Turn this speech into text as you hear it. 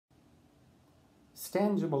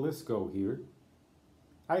Stan Jabalisco here.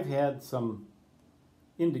 I've had some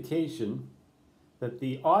indication that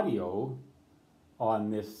the audio on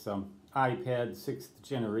this iPad 6th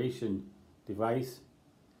generation device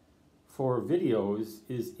for videos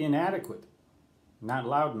is inadequate, not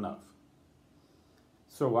loud enough.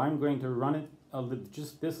 So I'm going to run it,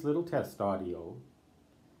 just this little test audio,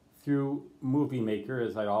 through Movie Maker,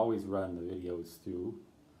 as I always run the videos through.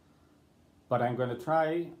 But I'm going to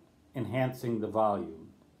try enhancing the volume.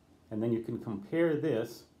 And then you can compare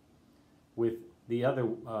this with the other,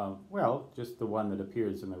 well, just the one that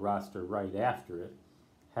appears in the roster right after it,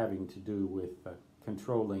 having to do with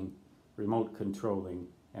remote controlling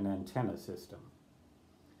an antenna system.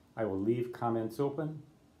 I will leave comments open.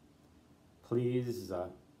 Please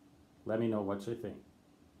let me know what you think.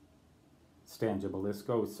 Stan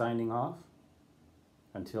Jabalisco signing off.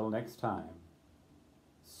 Until next time,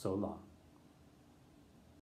 so long.